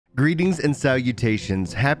Greetings and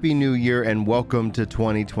salutations. Happy New Year and welcome to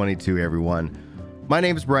 2022, everyone. My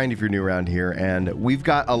name is Brian if you're new around here, and we've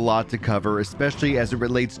got a lot to cover, especially as it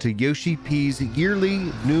relates to Yoshi-P's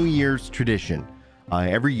yearly New Year's tradition.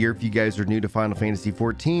 Every year, if you guys are new to Final Fantasy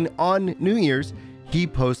XIV, on New Year's, he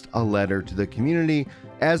posts a letter to the community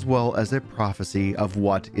as well as a prophecy of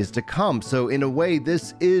what is to come. So in a way,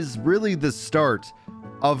 this is really the start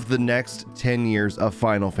of the next 10 years of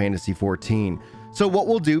Final Fantasy XIV. So what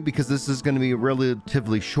we'll do, because this is going to be a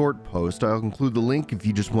relatively short post, I'll include the link if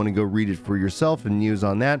you just want to go read it for yourself and muse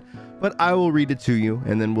on that, but I will read it to you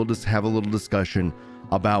and then we'll just have a little discussion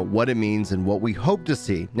about what it means and what we hope to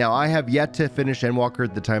see. Now, I have yet to finish Endwalker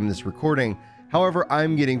at the time of this recording. However,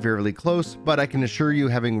 I'm getting fairly close, but I can assure you,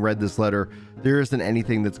 having read this letter, there isn't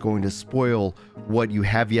anything that's going to spoil what you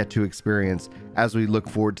have yet to experience as we look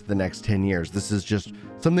forward to the next 10 years. This is just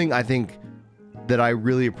something I think that I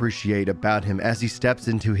really appreciate about him as he steps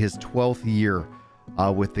into his 12th year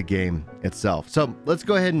with the game itself. So let's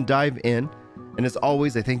go ahead and dive in. And as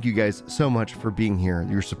always, I thank you guys so much for being here.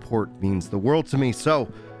 Your support means the world to me.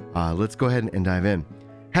 So let's go ahead and dive in.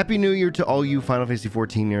 Happy New Year to all you Final Fantasy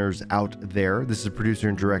XIVers out there. This is producer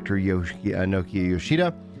and director Nokia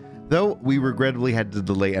Yoshida. Though we regrettably had to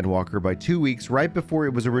delay Endwalker by 2 weeks right before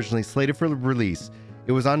it was originally slated for release,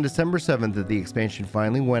 it was on December 7th that the expansion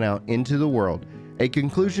finally went out into the world, a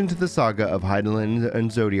conclusion to the saga of Hydaelyn and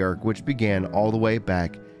Zodiark, which began all the way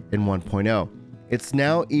back in 1.0. It's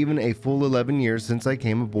now even a full 11 years since I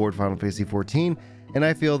came aboard Final Fantasy XIV, and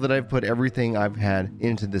I feel that I've put everything I've had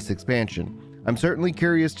into this expansion. I'm certainly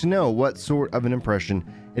curious to know what sort of an impression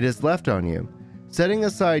it has left on you. Setting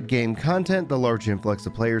aside game content, the large influx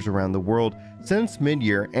of players around the world since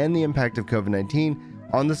mid-year, and the impact of COVID-19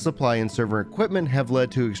 on the supply and server equipment have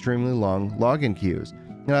led to extremely long login queues,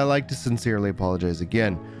 and I'd like to sincerely apologize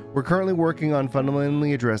again. We're currently working on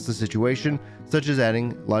fundamentally address the situation, such as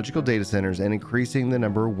adding logical data centers and increasing the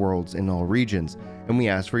number of worlds in all regions, and we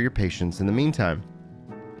ask for your patience in the meantime.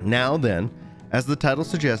 Now then, as the title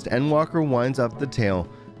suggests, Endwalker winds up the tale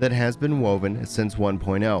that has been woven since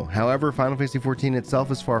 1.0. However, Final Fantasy XIV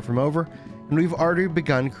itself is far from over, and we've already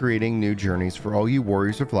begun creating new journeys for all you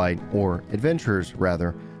warriors of light, or adventurers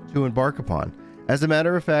rather, to embark upon. As a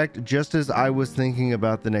matter of fact, just as I was thinking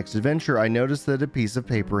about the next adventure, I noticed that a piece of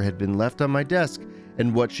paper had been left on my desk,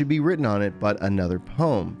 and what should be written on it but another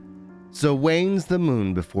poem. So wanes the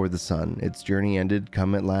moon before the sun, its journey ended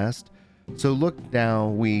come at last. So look now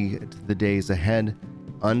we to the days ahead,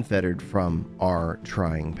 unfettered from our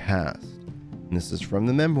trying past. And this is from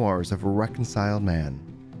the memoirs of a reconciled man.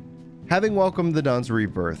 Having welcomed the dawn's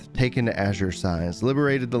rebirth, taken to azure skies,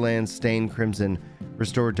 liberated the land stained crimson,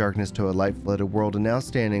 restored darkness to a light-flooded world, and now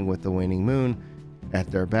standing with the waning moon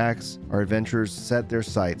at their backs, our adventurers set their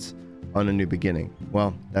sights on a new beginning.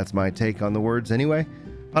 Well, that's my take on the words anyway.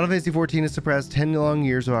 Final Fantasy XIV has surpassed 10 long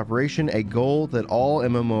years of operation, a goal that all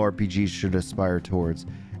MMORPGs should aspire towards,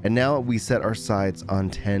 and now we set our sights on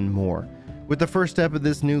 10 more. With the first step of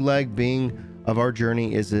this new leg being of our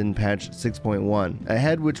journey is in patch 6.1,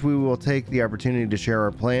 ahead which we will take the opportunity to share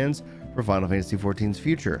our plans for Final Fantasy XIV's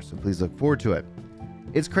future, so please look forward to it.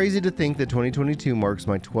 It's crazy to think that 2022 marks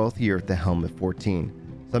my 12th year at the helm of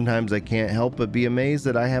 14. Sometimes I can't help but be amazed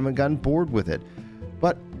that I haven't gotten bored with it,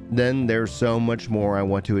 but then there's so much more I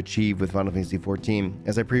want to achieve with Final Fantasy XIV.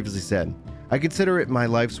 As I previously said, I consider it my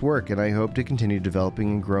life's work, and I hope to continue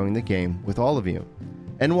developing and growing the game with all of you.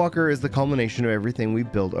 Endwalker is the culmination of everything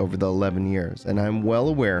we've built over the 11 years, and I'm well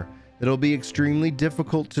aware that it'll be extremely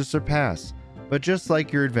difficult to surpass. But just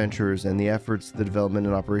like your adventurers and the efforts the development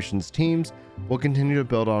and operations teams will continue to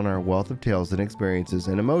build on our wealth of tales and experiences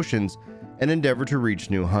and emotions and endeavor to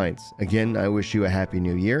reach new heights. Again, I wish you a happy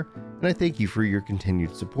new year, and I thank you for your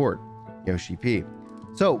continued support. Yoshi-P.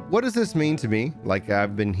 So what does this mean to me? Like,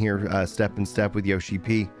 I've been here step in step with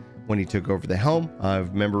Yoshi-P when he took over the helm. I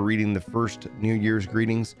remember reading the first New Year's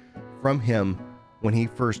greetings from him when he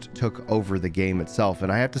first took over the game itself,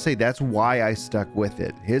 and I have to say that's why I stuck with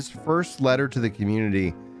it. His first letter to the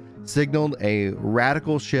community signaled a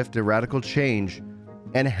radical shift, a radical change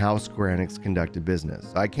in how Square Enix conducted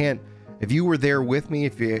business. If you were there with me,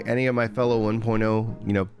 if any of my fellow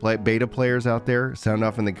 1.0 beta players out there, sound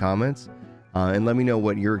off in the comments and let me know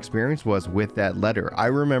what your experience was with that letter. I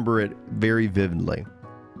remember it very vividly.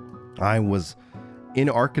 I was in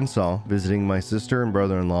Arkansas visiting my sister and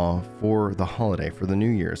brother-in-law for the holiday, for the New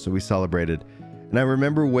Year, so we celebrated. And I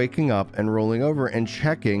remember waking up and rolling over and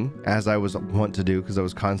checking, as I was wont to do, because I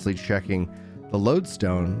was constantly checking the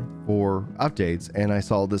lodestone for updates, and I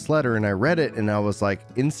saw this letter and I read it and I was like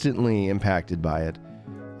instantly impacted by it.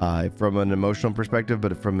 from an emotional perspective,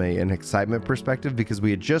 but from an excitement perspective, because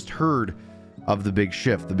we had just heard of the big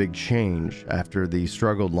shift, the big change after the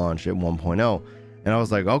struggled launch at 1.0. And I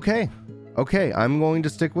was like, okay, I'm going to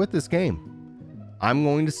stick with this game. I'm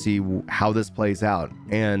going to see how this plays out.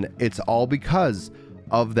 And it's all because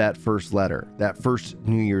of that first letter, that first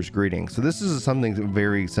New Year's greeting. So this is something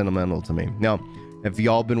very sentimental to me. Now, if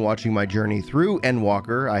y'all been watching my journey through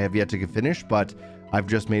Endwalker, I have yet to finish, but I've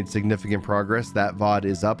just made significant progress. That VOD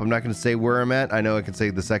is up. I'm not going to say where I'm at. I know I can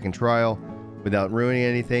say the second trial without ruining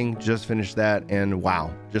anything. Just finished that, and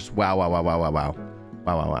wow. Just wow.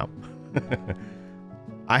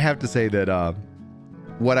 I have to say that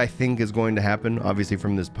what I think is going to happen, obviously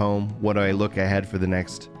from this poem, what I look ahead for the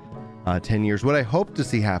next 10 years, what I hope to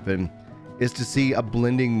see happen is to see a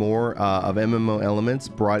blending more of MMO elements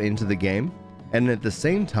brought into the game. And at the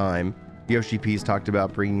same time, Yoshi-P's talked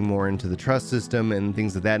about bringing more into the trust system and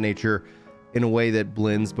things of that nature in a way that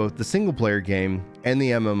blends both the single player game and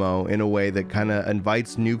the MMO in a way that kind of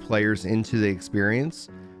invites new players into the experience.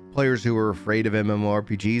 Players who are afraid of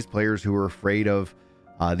MMORPGs, players who are afraid of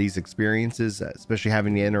these experiences, especially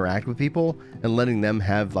having to interact with people and letting them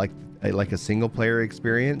have like a single player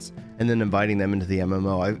experience and then inviting them into the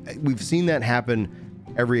MMO. We've seen that happen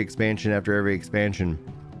every expansion after every expansion.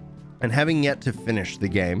 And having yet to finish the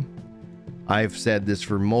game, I've said this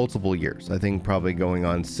for multiple years. I think probably going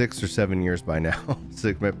on 6 or 7 years by now.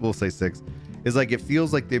 We'll say 6. Is like, it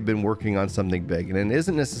feels like they've been working on something big, and it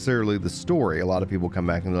isn't necessarily the story. A lot of people come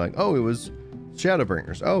back and they're like, oh, it was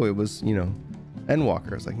Shadowbringers. Oh, it was,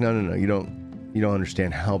 Endwalker. It's like, no, you don't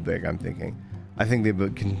understand how big I'm thinking. I think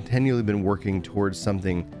they've continually been working towards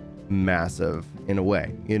something massive in a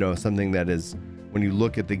way, something that is, when you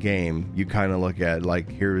look at the game, you kind of look at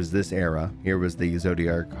like, here is this era, here was the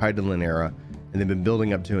Zodiac Hydaelyn era, and they've been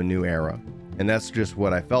building up to a new era. And that's just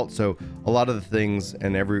what I felt. So a lot of the things,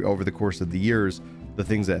 and over the course of the years, the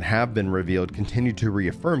things that have been revealed continue to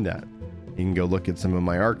reaffirm that. You can go look at some of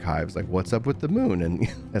my archives, like what's up with the moon,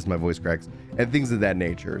 and as my voice cracks, and things of that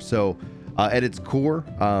nature. So at its core,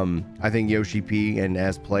 I think Yoshi-P and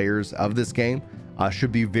as players of this game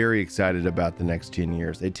should be very excited about the next 10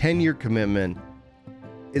 years. A 10-year commitment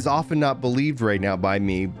is often not believed right now by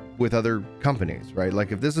me with other companies, right?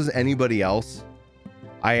 Like if this is anybody else,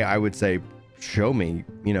 I would say, show me,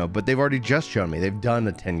 but they've already just shown me. They've done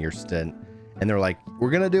a 10-year stint. And they're like,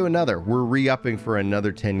 we're going to do another. We're re-upping for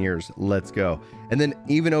another 10 years. Let's go. And then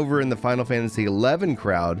even over in the Final Fantasy XI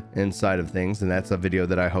crowd inside of things, and that's a video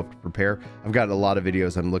that I hope to prepare. I've got a lot of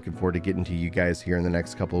videos I'm looking forward to getting to you guys here in the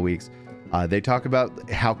next couple of weeks. They talk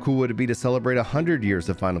about how cool would it be to celebrate 100 years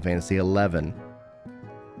of Final Fantasy XI.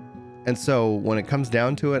 And so when it comes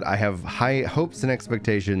down to it, I have high hopes and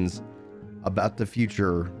expectations about the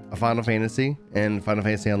future of Final Fantasy and Final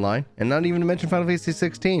Fantasy Online, and not even to mention Final Fantasy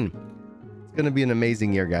 16. It's going to be an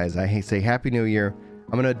amazing year, guys. I say Happy New Year.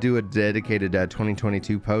 I'm going to do a dedicated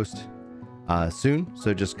 2022 post soon,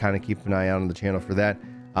 so just kind of keep an eye out on the channel for that.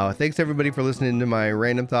 Thanks everybody for listening to my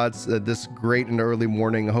random thoughts this great and early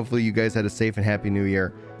morning. Hopefully you guys had a safe and happy new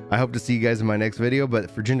year. I hope to see you guys in my next video,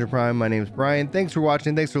 but for Ginger Prime, my name is Brian. Thanks for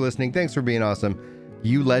watching. Thanks for listening. Thanks for being awesome.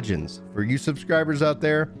 You legends. For you subscribers out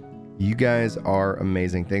there, you guys are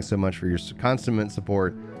amazing. Thanks so much for your constant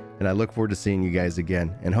support. And I look forward to seeing you guys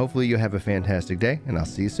again. And hopefully you have a fantastic day, and I'll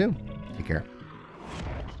see you soon. Take care.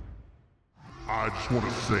 I just want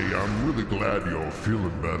to say I'm really glad you're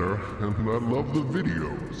feeling better, and I love the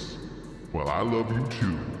videos. Well, I love you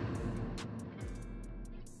too.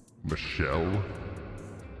 Michelle?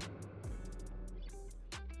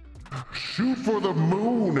 Shoot for the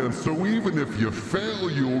moon, and so even if you fail,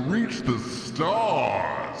 you'll reach the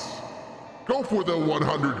stars. Go for the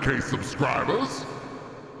 100K subscribers.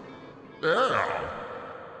 Yeah.